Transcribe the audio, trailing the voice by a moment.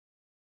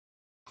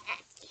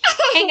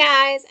Hey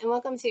guys, and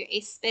welcome to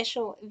a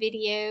special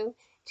video.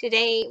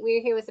 Today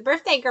we're here with the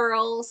birthday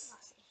girls.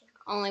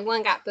 Only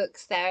one got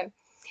books though.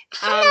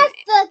 Hannah's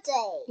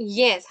birthday.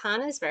 Yes,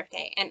 Hannah's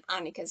birthday and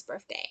Annika's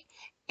birthday.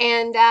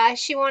 And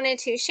she wanted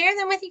to share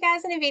them with you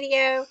guys in a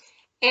video.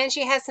 And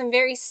she has some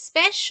very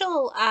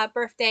special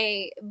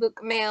birthday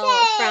book mail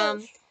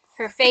from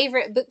her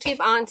favorite booktube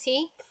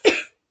auntie.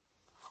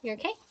 You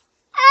okay?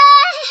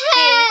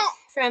 Kate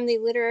from the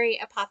Literary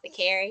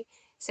Apothecary.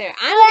 So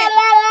I'm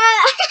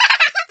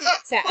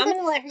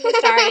gonna let her get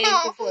started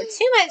before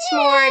too much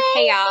more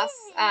chaos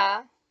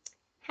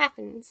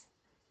happens.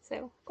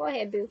 So go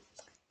ahead, Boo.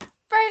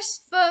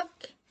 First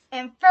book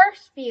and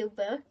first few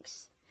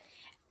books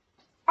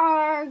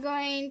are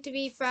going to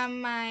be from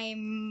my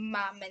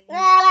mom and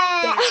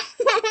dad.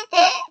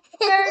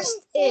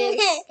 First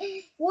is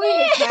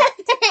Warrior Cat,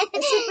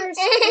 the super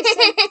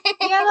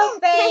Yellow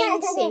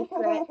Fang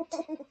Secret.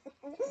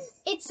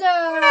 It's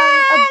a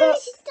book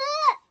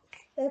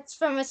that's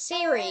from a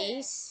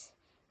series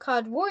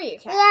called Warrior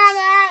Cats.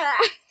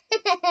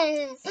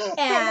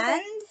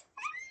 And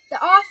the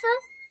author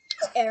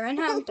is Aaron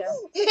Hunter.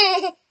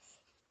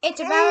 It's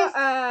about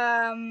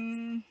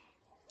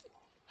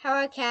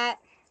how a cat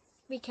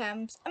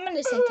becomes a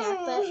medicine cat,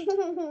 but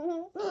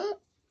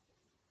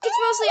it's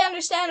mostly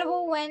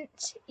understandable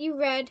once you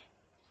read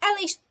at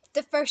least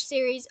the first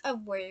series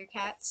of Warrior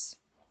Cats.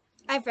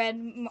 I've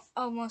read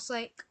almost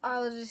like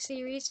all of the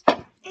series.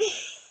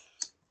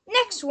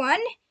 Next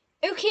one,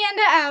 Uki and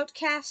the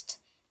Outcast,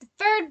 the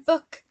third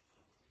book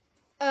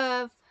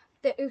of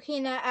the Uki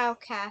and the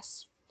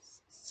Outcast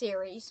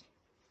series.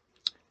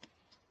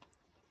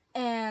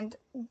 And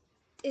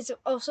is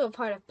also a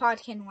part of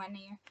Podkin 1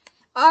 year.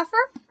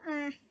 Author?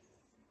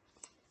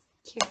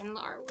 Kieran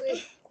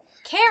Larwood.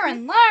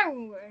 Karen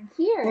Larwood.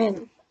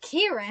 Kieran.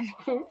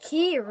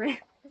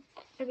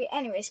 Okay,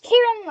 anyways,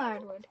 Kieran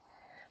Larwood.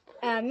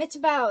 It's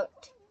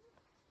about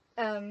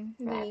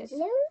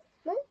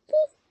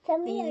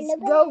these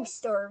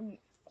ghosts or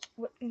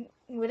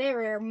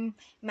whatever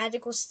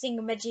magical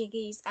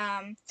thingamajiggies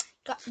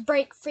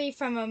break free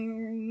from a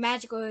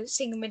magical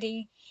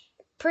thingamajiggy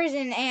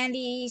prison, and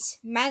this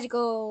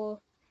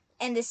magical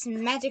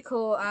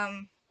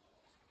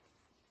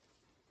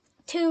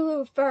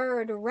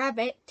two-furred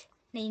rabbit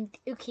named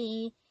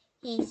Uki.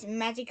 He's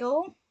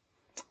magical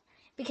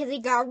because he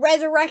got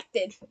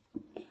resurrected.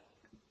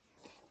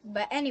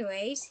 But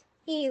anyways,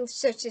 he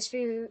searches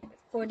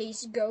for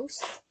these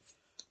ghosts.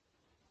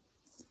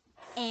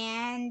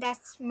 And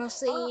that's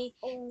mostly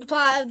the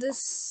plot of the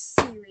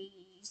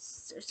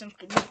series or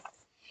something.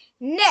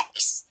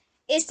 Next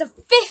is the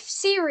 5th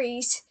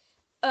series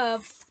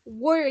of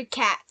Warrior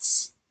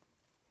Cats,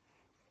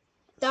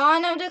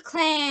 Dawn of the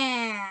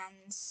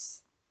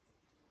Clans.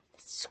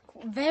 It's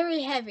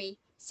very heavy.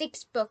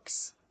 6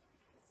 books.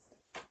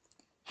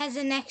 Has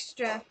an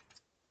extra.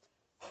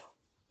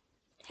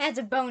 Has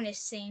a bonus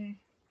scene.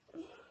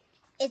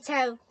 It's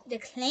how the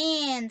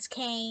clans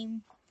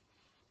came.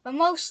 But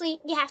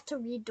mostly you have to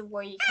read the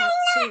Warrior Cat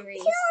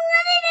series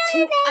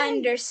to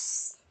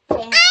understand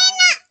this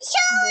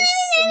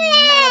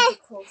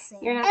magical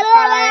scene. You're not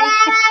crying.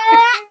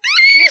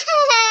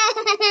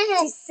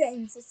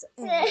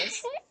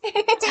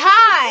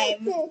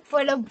 Time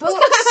for the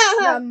books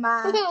from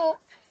my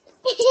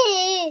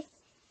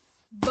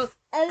book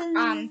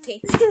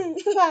auntie.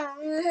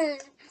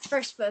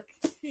 First book.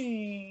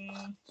 You're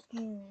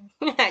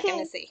not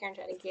gonna sit here and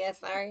try to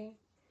guess, are you?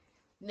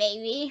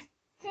 Maybe.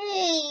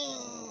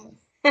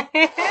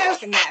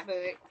 Open that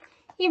book.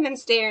 You've been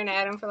staring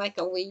at him for like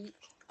a week.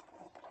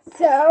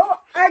 So,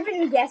 I've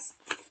been guessing.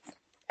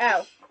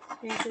 Oh.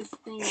 Here's his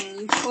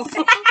thing.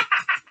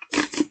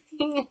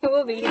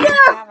 We'll be here in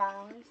 5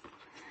 hours.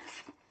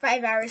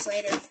 5 hours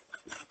later.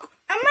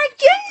 Oh my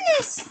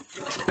goodness!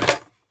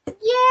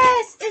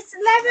 Yes, it's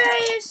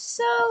Library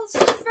Soul's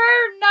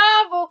third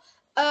novel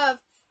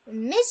of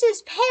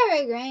Mrs.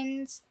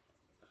 Peregrine's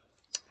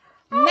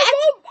Home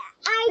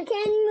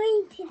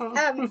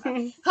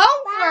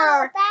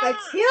for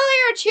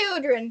Peculiar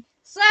Children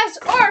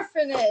 /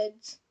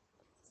 Orphanage.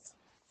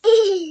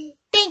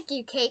 Thank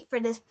you, Kate, for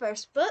this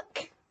first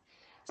book.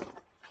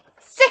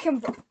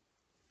 Second book.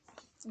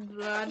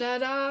 Blah, da,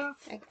 da.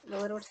 The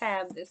little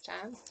tab this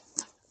time.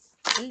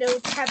 Little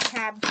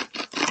tab.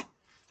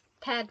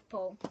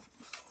 Tadpole.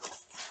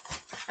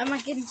 Oh my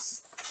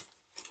goodness.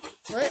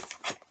 What?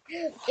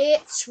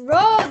 It's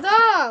Roald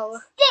Dahl.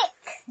 Stick.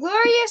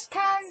 Glorious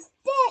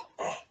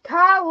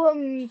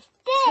Column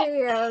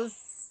Tales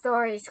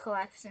Stories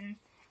Collection.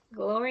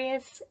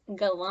 Glorious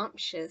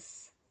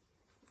Galumptious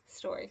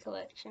Story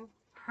Collection.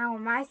 How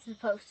am I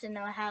supposed to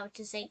know how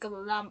to say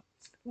galumps?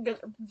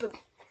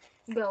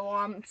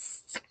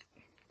 Galumptious.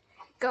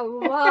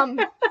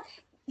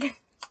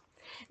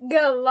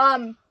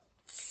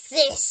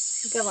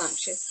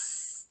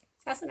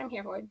 That's what I'm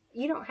here for.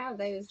 You don't have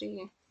those, do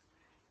you?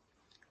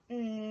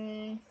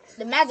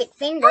 The magic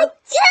finger.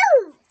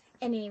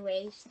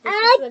 Anyways, this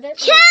is what it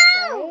looks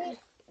like.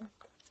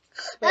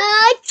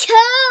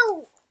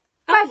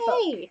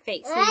 Okay,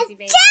 fake sleazy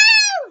baby.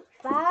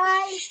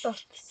 5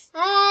 books.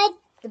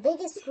 The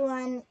biggest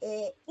one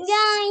is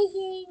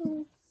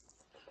James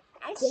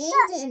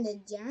and the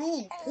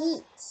Giant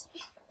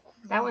Peach.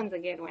 That one's a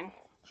good one.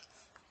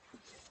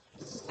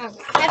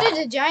 Okay. How did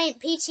the Giant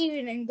Peach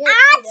even get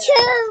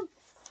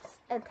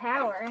a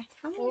power?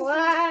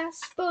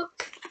 Last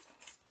book.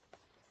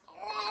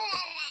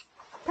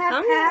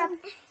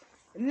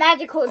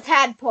 Magical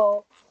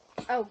Tadpole.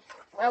 Oh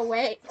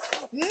wait.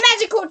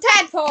 Magical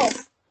Tadpole.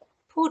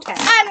 Pool tag.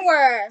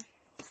 Onward.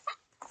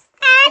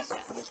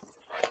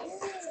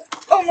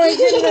 Oh my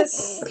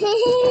goodness.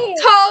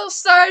 Tall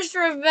Stars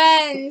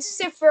Revenge.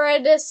 Super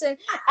Edition.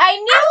 I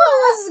knew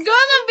it was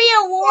gonna be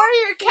a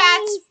Warrior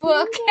Cats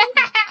book.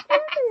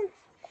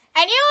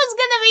 I knew it was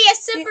gonna be a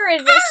Super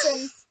Edition.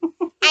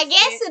 I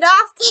guessed it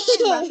off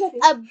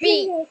a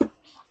beat.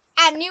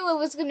 I knew it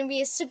was gonna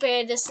be a Super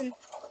Edition.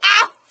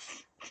 Ow!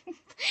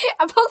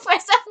 I poked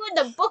myself with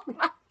a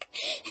bookmark.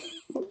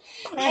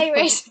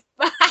 Anyways,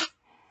 bye.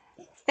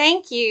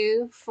 Thank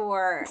you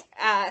for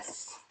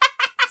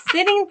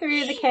sitting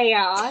through the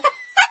chaos.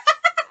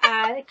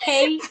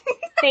 Kate,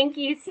 thank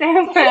you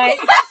so much.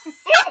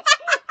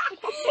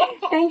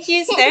 Thank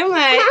you so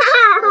much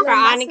for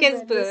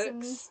Annika's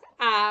books.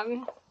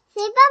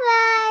 Say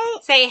bye-bye.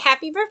 Say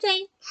happy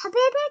birthday. Happy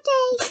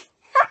birthday.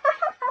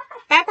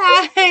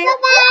 Bye-bye. Bye-bye.